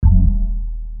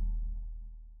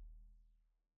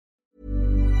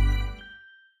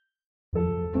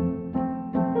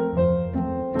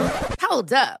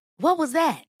Hold up. What was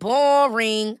that?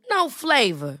 Boring. No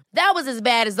flavor. That was as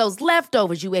bad as those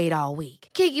leftovers you ate all week.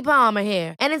 Keke Palmer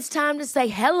here, and it's time to say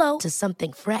hello to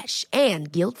something fresh and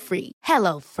guilt-free.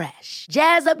 Hello Fresh.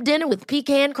 Jazz up dinner with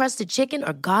pecan-crusted chicken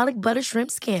or garlic butter shrimp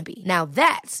scampi. Now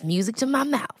that's music to my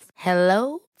mouth.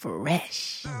 Hello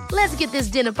Fresh. Let's get this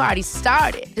dinner party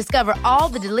started. Discover all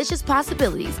the delicious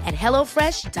possibilities at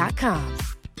hellofresh.com.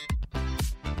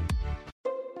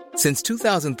 Since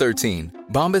 2013,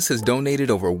 Bombas has donated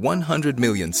over 100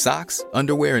 million socks,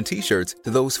 underwear, and T-shirts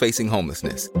to those facing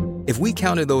homelessness. If we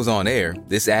counted those on air,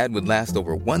 this ad would last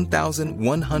over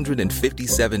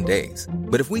 1,157 days.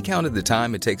 But if we counted the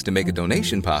time it takes to make a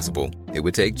donation possible, it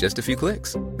would take just a few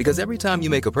clicks. Because every time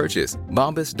you make a purchase,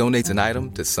 Bombas donates an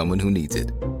item to someone who needs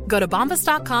it. Go to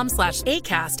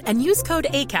bombas.com/ACAST and use code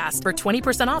ACAST for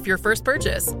 20% off your first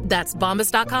purchase. That's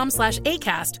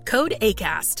bombas.com/ACAST, code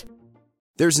ACAST.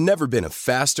 There's never been a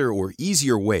faster or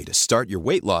easier way to start your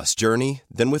weight loss journey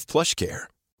than with PlushCare.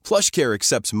 PlushCare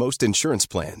accepts most insurance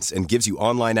plans and gives you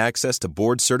online access to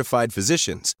board-certified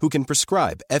physicians who can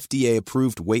prescribe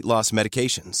FDA-approved weight loss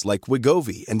medications like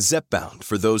Wegovy and Zepbound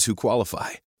for those who qualify.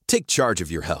 Take charge of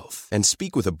your health and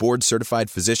speak with a board-certified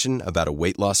physician about a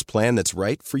weight loss plan that's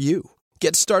right for you.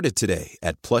 Get started today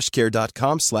at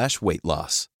plushcare.com/weight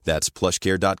loss. That's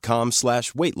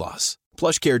plushcare.com/weight loss.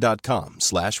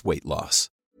 plushcare.com/weight loss.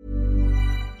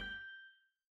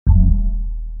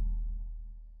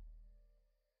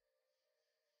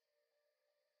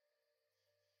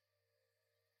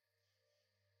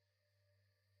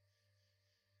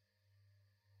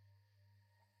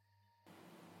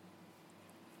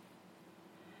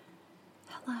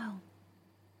 Hello.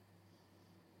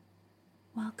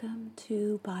 Welcome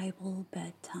to Bible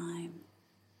Bedtime.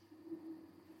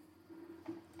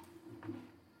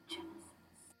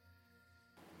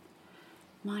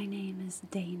 My name is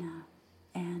Dana,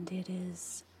 and it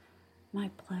is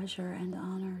my pleasure and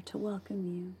honor to welcome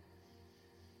you.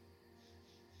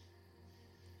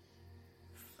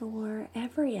 For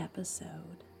every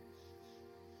episode,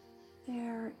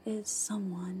 there is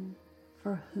someone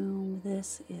for whom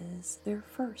this is their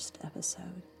first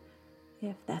episode.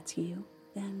 If that's you,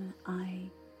 then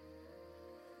I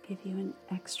give you an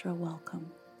extra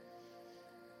welcome.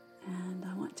 And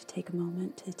I want to take a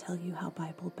moment to tell you how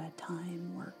Bible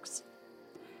Bedtime works.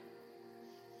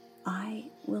 I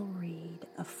will read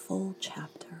a full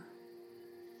chapter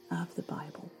of the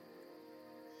Bible,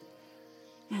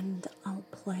 and I'll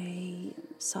play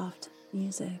soft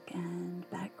music and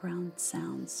background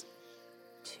sounds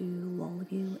to lull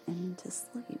you into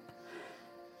sleep.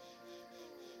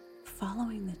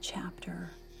 Following the chapter,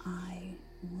 I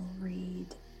will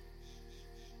read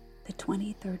the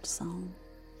 23rd Psalm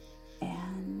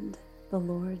and the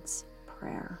Lord's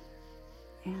Prayer,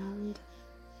 and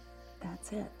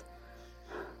that's it.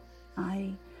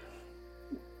 I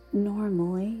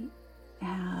normally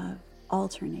have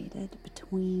alternated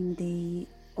between the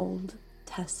Old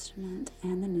Testament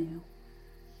and the New.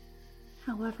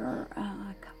 However,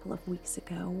 a couple of weeks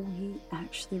ago, we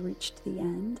actually reached the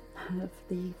end of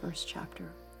the first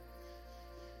chapter,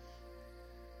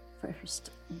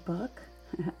 first book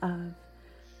of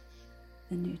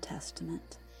the New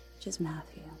Testament, which is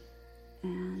Matthew.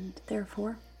 And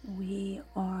therefore, we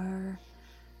are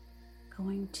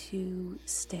going to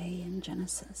stay in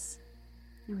Genesis,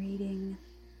 reading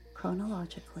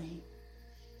chronologically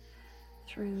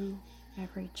through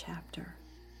every chapter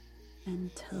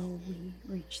until we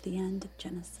reach the end of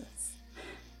Genesis.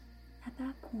 At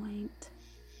that point,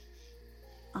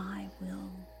 I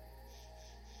will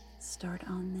start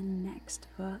on the next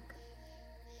book,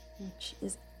 which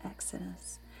is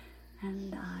Exodus,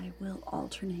 and I will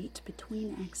alternate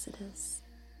between Exodus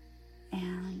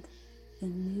and the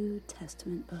New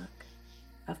Testament book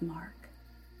of Mark.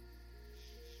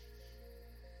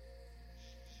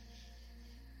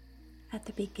 At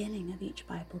the beginning of each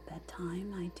Bible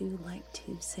bedtime, I do like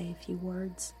to say a few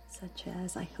words, such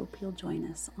as, I hope you'll join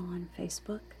us on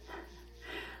Facebook.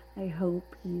 I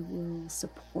hope you will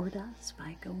support us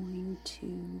by going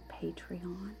to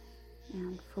Patreon,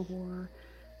 and for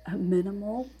a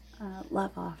minimal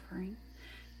love offering,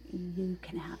 you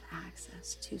can have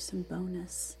access to some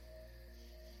bonus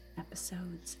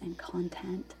episodes and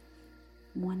content.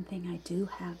 One thing I do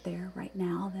have there right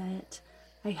now that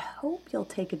I hope you'll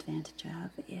take advantage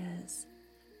of is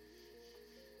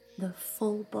the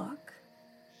full book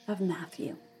of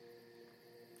Matthew.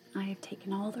 I have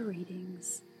taken all the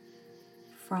readings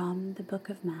from the book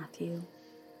of Matthew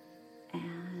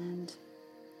and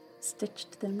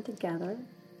stitched them together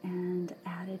and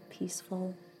added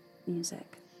peaceful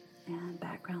music and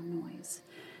background noise.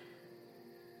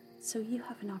 So you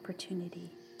have an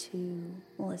opportunity to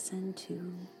listen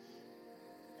to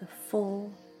the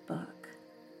full book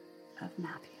of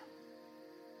Matthew.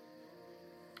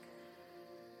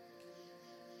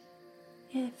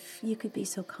 If you could be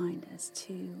so kind as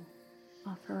to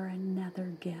offer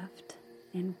another gift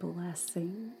and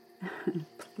blessing,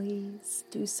 please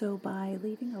do so by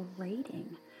leaving a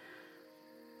rating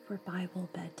for Bible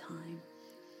Bedtime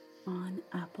on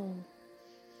Apple,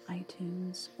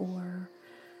 iTunes, or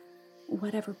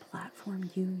whatever platform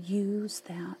you use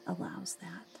that allows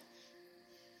that.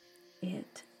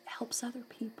 It helps other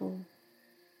people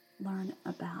learn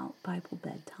about Bible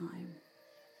Bedtime.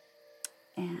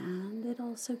 And it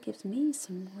also gives me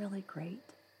some really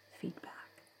great feedback.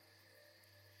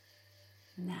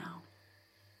 Now,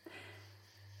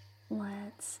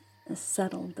 let's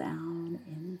settle down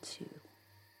into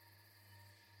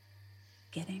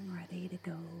getting ready to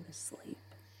go to sleep.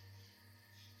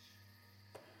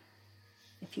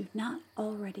 If you've not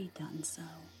already done so,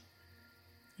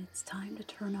 it's time to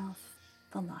turn off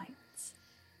the lights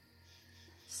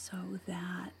so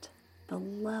that the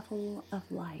level of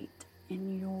light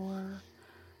in your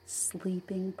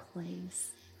sleeping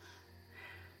place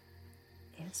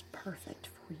is perfect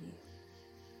for you.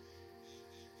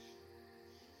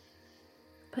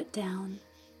 Put down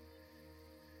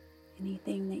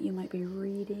anything that you might be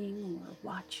reading or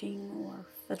watching or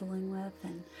fiddling with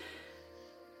and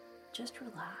just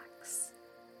relax.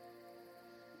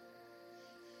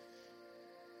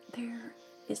 There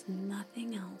is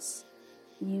nothing else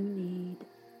you need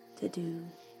to do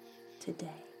today.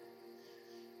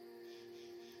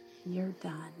 You're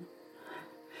done.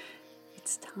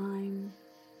 It's time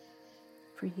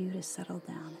for you to settle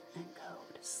down and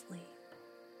go to sleep.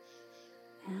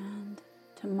 And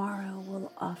tomorrow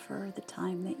will offer the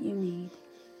time that you need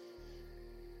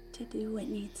to do what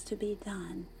needs to be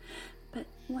done. But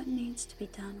what needs to be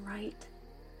done right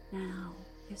now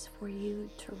is for you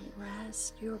to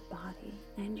rest your body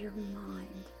and your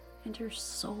mind and your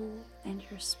soul and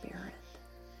your spirit.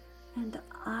 And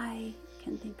I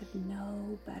can think of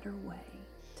no better way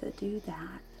to do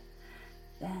that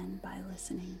than by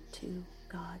listening to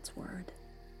God's Word.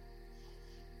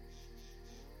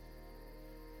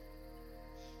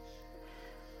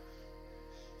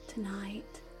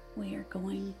 Tonight, we are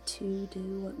going to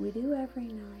do what we do every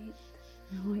night,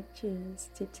 which is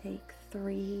to take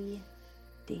 3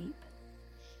 deep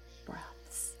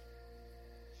breaths.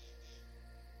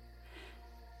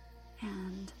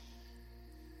 And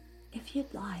if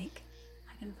you'd like,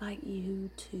 I'd invite you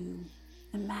to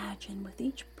imagine with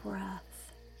each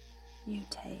breath you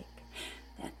take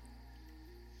that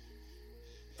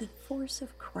the force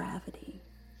of gravity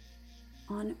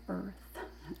on Earth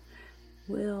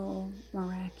will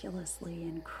miraculously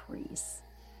increase.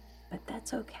 But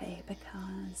that's okay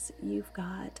because you've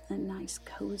got a nice,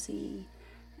 cozy,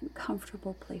 and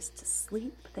comfortable place to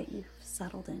sleep that you've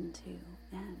settled into,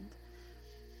 and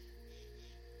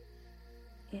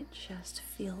it just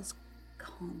feels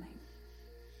calming.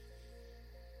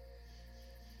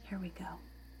 Here we go.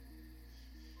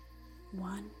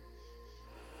 1.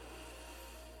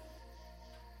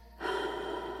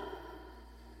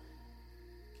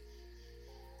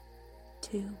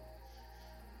 2.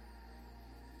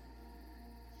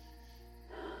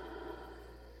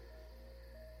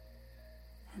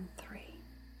 And 3.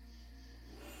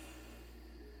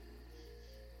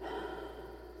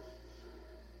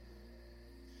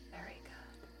 Very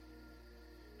good.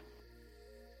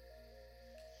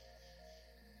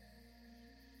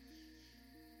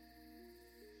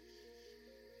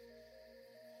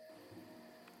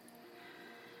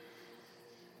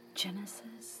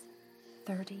 Genesis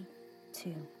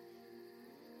 32.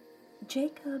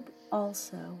 Jacob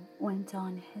also went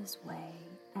on his way,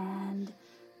 and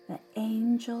the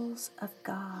angels of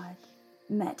God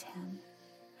met him.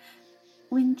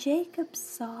 When Jacob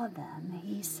saw them,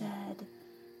 he said,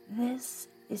 "This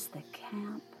is the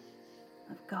camp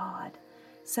of God."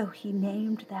 So he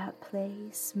named that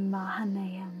place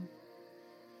Mahanaim.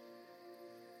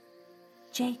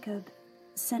 Jacob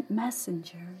sent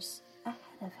messengers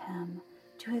ahead of him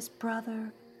to his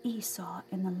brother Esau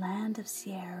in the land of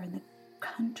Seir in the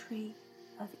country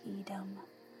of Edom.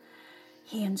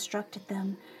 He instructed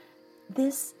them,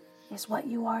 "This is what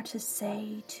you are to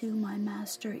say to my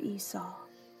master Esau.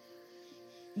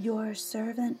 Your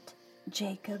servant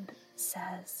Jacob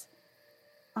says,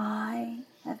 I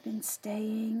have been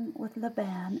staying with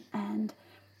Laban and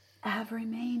have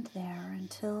remained there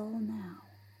until now.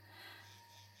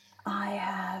 I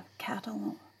have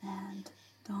cattle and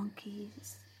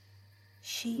donkeys,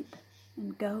 sheep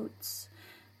and goats,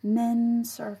 men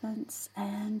servants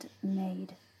and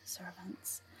maid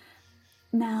servants.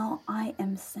 Now I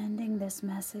am sending this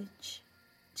message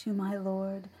to my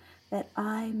Lord, that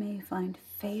I may find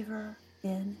favor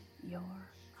in your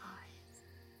eyes.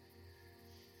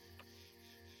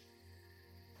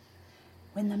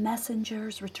 When the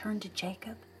messengers returned to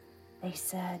Jacob, they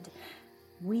said,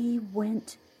 "We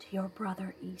went to your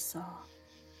brother Esau,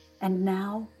 and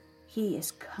now he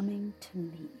is coming to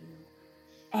meet you,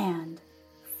 and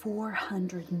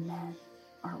 400 men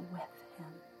are with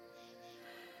him."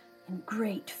 In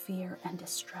great fear and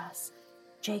distress,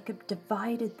 Jacob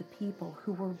divided the people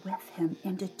who were with him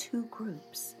into 2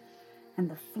 groups, and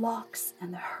the flocks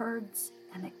and the herds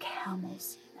and the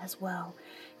camels as well.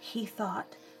 He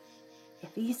thought,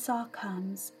 if Esau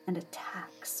comes and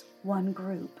attacks one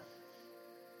group,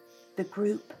 the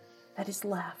group that is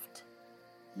left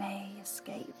may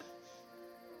escape.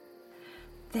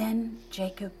 Then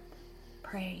Jacob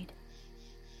prayed,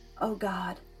 "O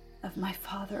God of my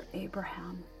father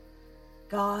Abraham,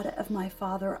 God of my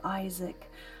father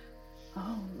Isaac,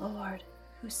 O Lord,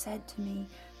 who said to me,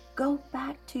 'Go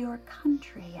back to your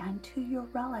country and to your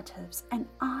relatives, and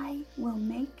I will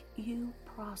make you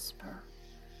prosper.'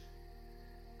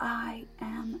 I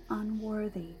am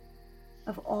unworthy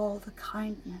of all the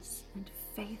kindness and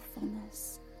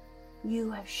faithfulness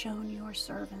you have shown your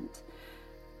servant.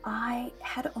 I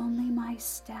had only my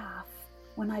staff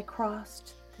when I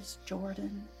crossed this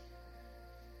Jordan,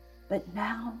 but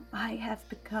now I have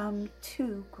become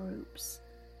 2 groups.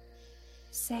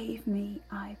 Save me,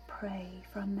 I pray,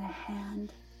 from the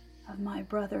hand of my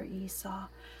brother Esau,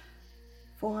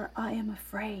 for I am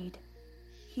afraid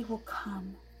he will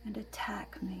come and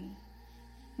attack me,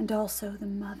 and also the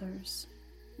mothers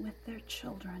with their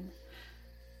children.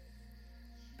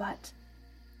 But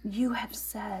you have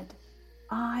said,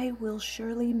 I will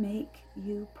surely make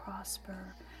you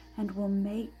prosper, and will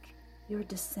make your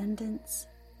descendants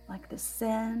like the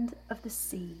sand of the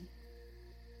sea,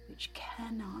 which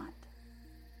cannot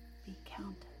be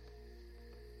counted."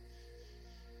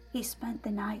 He spent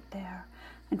the night there,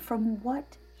 and from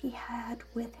what he had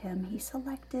with him, he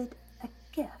selected a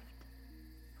gift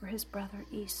for his brother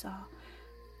Esau: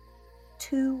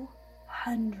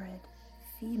 200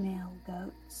 female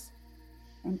goats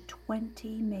and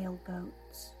 20 male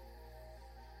goats,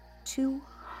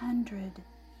 200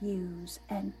 ewes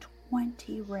and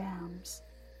 20 rams,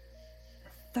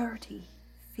 30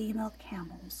 female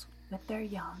camels with their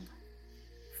young,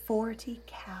 40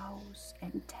 cows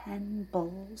and 10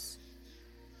 bulls,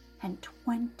 and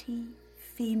 20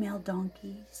 female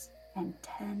donkeys and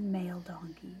 10 male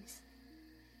donkeys.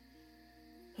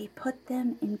 He put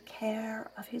them in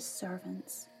care of his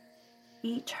servants,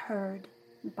 each herd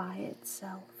by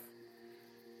itself,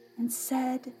 and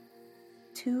said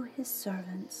to his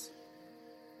servants,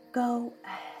 "Go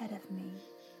ahead of me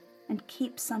and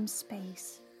keep some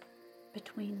space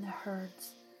between the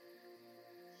herds."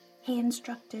 He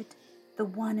instructed the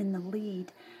one in the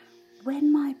lead,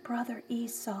 "When my brother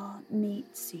Esau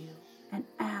meets you and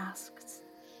asks,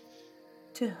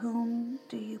 'To whom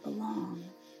do you belong?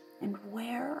 And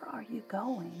where are you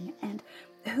going? And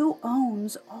who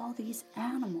owns all these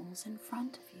animals in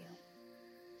front of you?'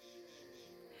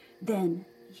 then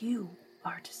you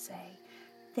are to say,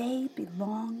 'They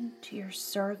belong to your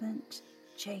servant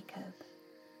Jacob.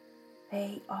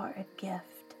 They are a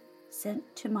gift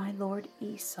sent to my lord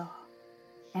Esau,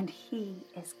 and he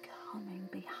is coming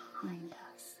behind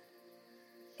us.'"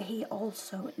 He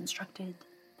also instructed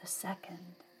the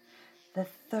second, the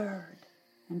third,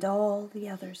 and all the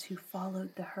others who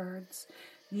followed the herds,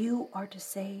 "You are to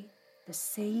say the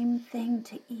same thing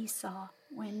to Esau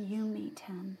when you meet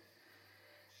him.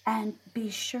 And be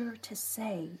sure to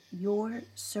say, 'Your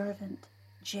servant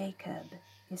Jacob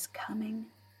is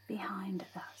coming behind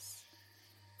us.'"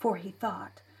 For he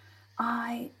thought,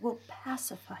 "I will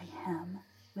pacify him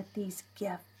with these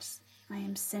gifts I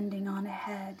am sending on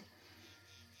ahead.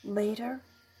 Later,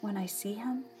 when I see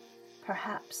him,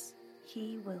 perhaps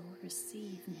he will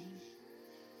receive me."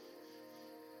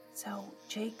 So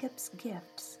Jacob's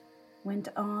gifts went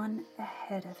on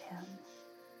ahead of him,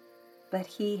 but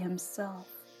he himself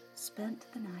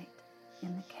spent the night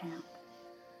in the camp.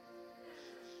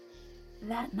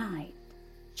 That night,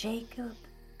 Jacob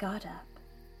got up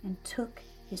and took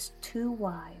his 2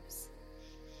 wives,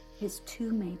 his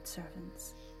 2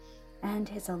 maidservants, and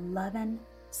his 11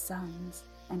 sons,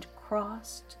 and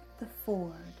crossed the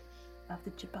ford of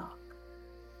the Jabbok.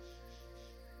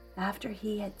 After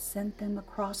he had sent them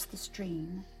across the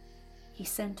stream, he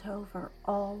sent over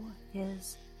all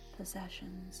his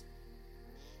possessions.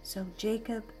 So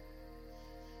Jacob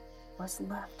was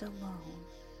left alone,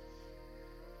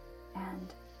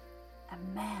 and a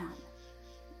man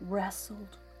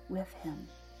wrestled with him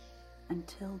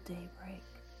until daybreak.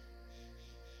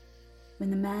 When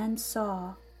the man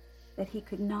saw that he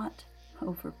could not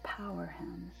overpower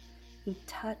him, he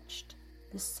touched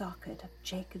the socket of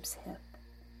Jacob's hip,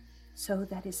 so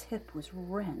that his hip was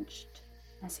wrenched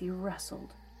as he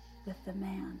wrestled with the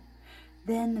man.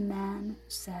 Then the man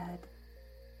said,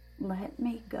 "Let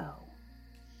me go,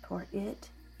 for it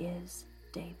is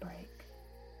daybreak."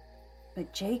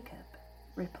 But Jacob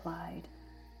replied,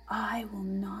 "I will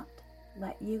not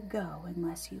let you go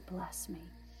unless you bless me."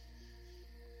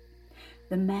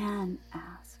 The man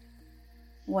asked,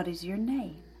 "What is your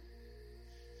name?"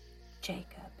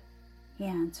 "Jacob," he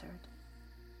answered.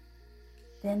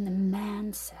 Then the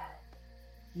man said,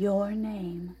 "Your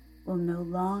name will no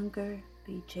longer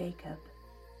be Jacob,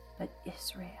 but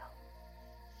Israel,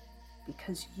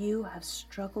 because you have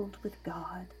struggled with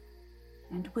God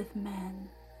and with men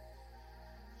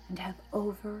and have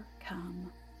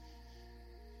overcome."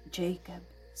 Jacob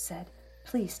said,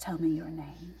 "Please tell me your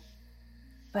name."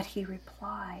 But he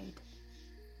replied,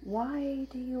 "Why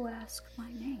do you ask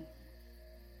my name?"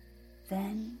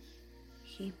 Then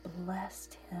he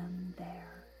blessed him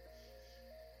there.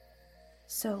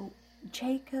 So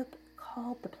Jacob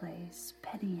called the place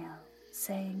Peniel,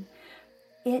 saying,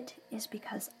 "It is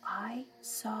because I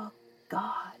saw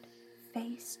God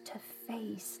face to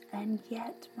face, and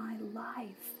yet my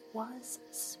life was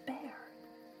spared."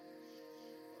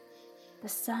 The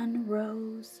sun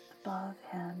rose above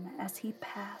him as he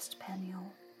passed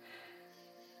Peniel,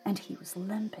 and he was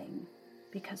limping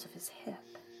because of his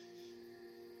hip.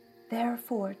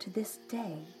 Therefore, to this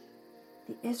day,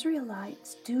 the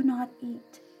Israelites do not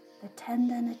eat the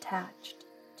tendon attached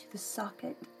to the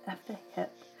socket of the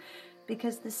hip,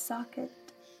 because the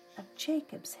socket of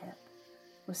Jacob's hip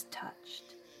was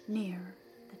touched near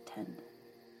the tendon.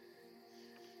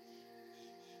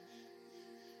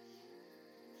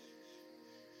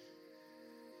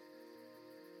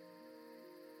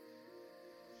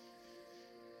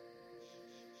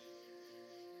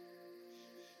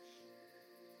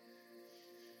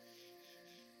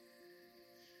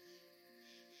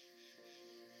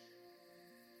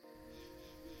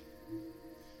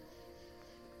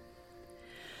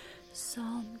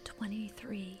 Psalm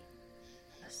 23,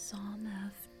 a psalm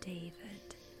of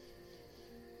David.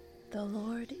 The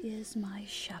Lord is my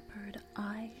shepherd,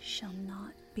 I shall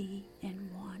not be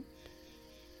in want.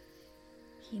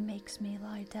 He makes me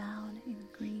lie down in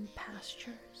green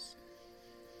pastures.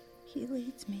 He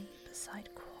leads me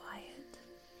beside quiet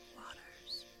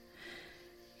waters.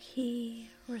 He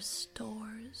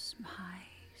restores my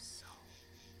soul.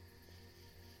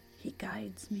 He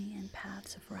guides me in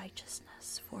paths of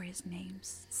righteousness for his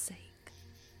name's sake.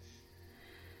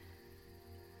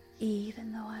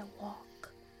 Even though I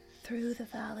walk through the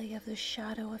valley of the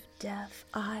shadow of death,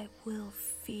 I will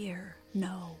fear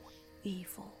no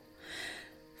evil,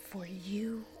 for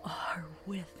you are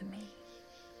with me.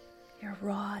 Your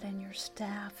rod and your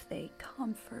staff, they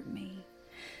comfort me.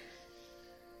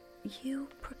 You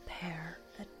prepare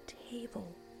a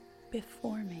table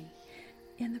before me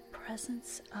in the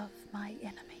presence of my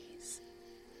enemies.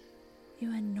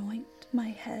 You anoint my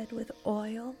head with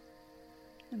oil,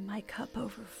 and my cup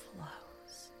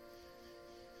overflows.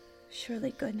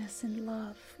 Surely goodness and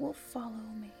love will follow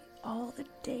me all the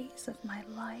days of my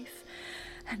life,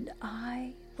 and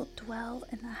I will dwell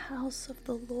in the house of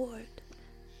the Lord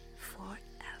forever.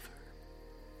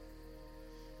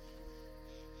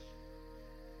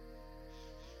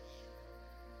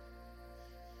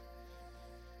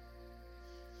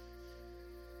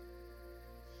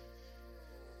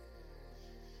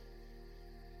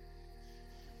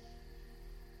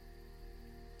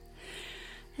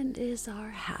 And is our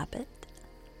habit,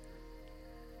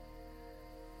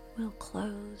 we'll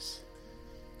close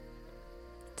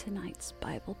tonight's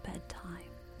Bible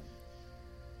bedtime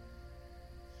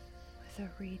with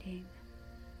a reading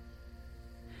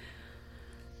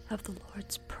of the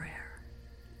Lord's Prayer,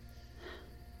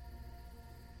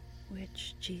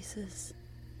 which Jesus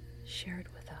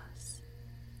shared with us,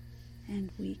 and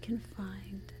we can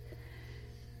find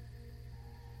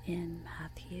in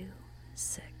Matthew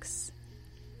 6.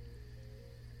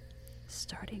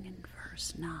 Starting in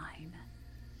verse 9.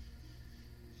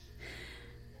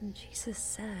 And Jesus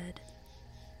said,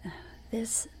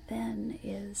 "This then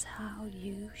is how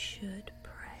you should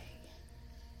pray.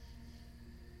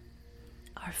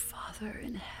 Our Father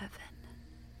in heaven,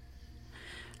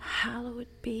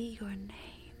 hallowed be your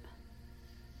name.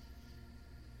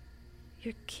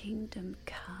 Your kingdom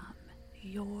come,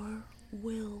 your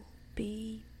will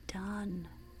be done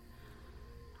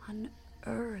on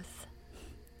earth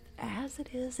as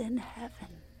it is in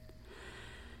heaven.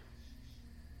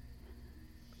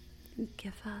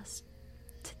 Give us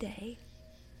today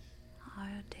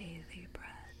our daily bread.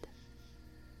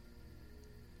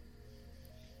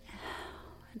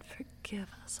 And forgive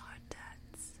us our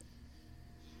debts,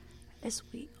 as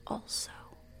we also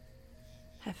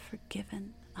have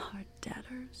forgiven our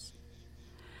debtors.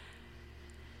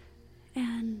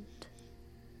 And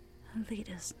lead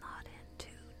us not into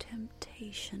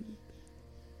temptation,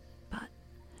 but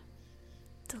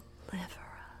deliver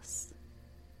us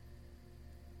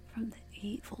from the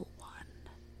evil one.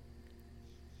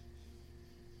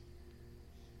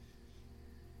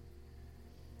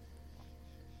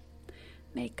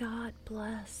 May God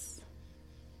bless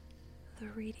the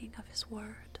reading of His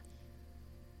Word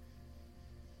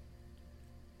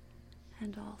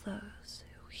and all those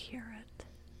who hear it.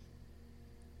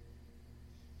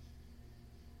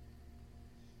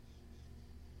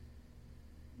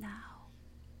 Now,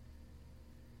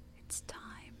 it's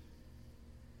time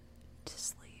to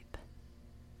sleep.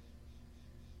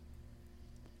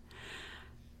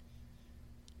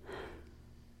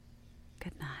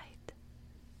 Good night.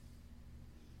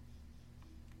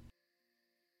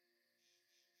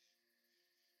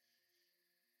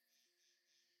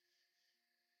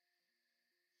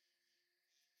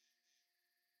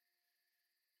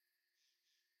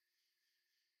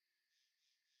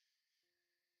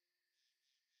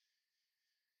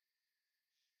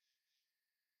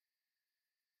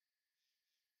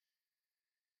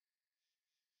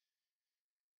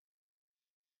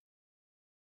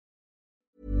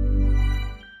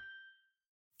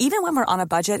 Even when we're on a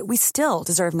budget, we still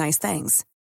deserve nice things.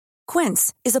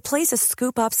 Quince is a place to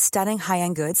scoop up stunning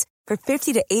high-end goods for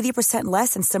 50 to 80%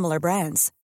 less than similar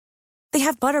brands. They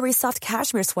have buttery soft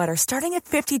cashmere sweaters starting at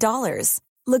 $50,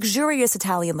 luxurious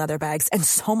Italian leather bags, and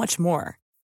so much more.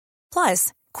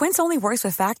 Plus, Quince only works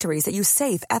with factories that use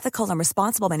safe, ethical, and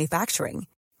responsible manufacturing.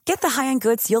 Get the high-end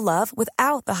goods you'll love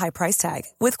without the high price tag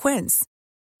with Quince.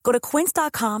 Go to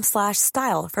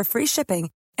quince.com/style for free shipping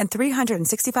and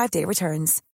 365-day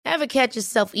returns. Ever catch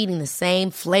yourself eating the same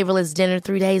flavorless dinner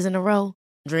 3 days in a row?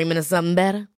 Dreaming of something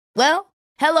better? Well,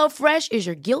 HelloFresh is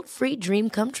your guilt-free dream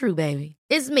come true, baby.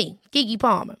 It's me, Keke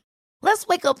Palmer. Let's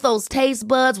wake up those taste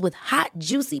buds with hot,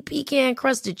 juicy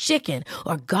pecan-crusted chicken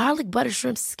or garlic butter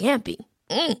shrimp scampi.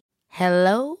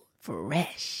 Hello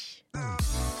Fresh.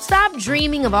 Stop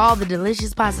dreaming of all the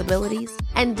delicious possibilities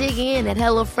and dig in at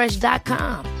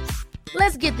HelloFresh.com.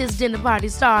 Let's get this dinner party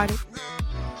started.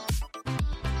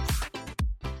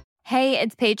 Hey,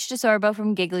 it's Paige DeSorbo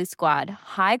from Giggly Squad.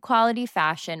 High quality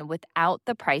fashion without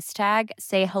the price tag.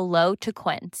 Say hello to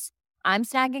Quince. I'm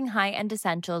snagging high-end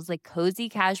essentials like cozy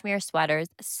cashmere sweaters,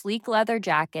 sleek leather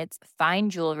jackets, fine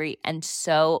jewelry, and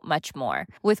so much more.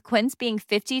 With Quince being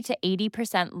 50 to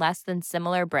 80% less than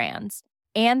similar brands.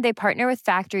 And they partner with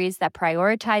factories that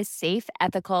prioritize safe,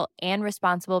 ethical, and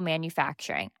responsible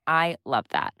manufacturing. I love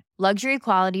that. Luxury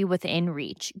quality within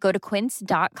reach. Go to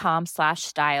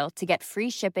quince.com/style to get free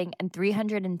shipping and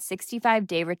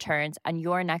 365-day returns on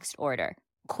your next order.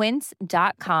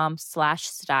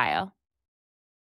 Quince.com/style.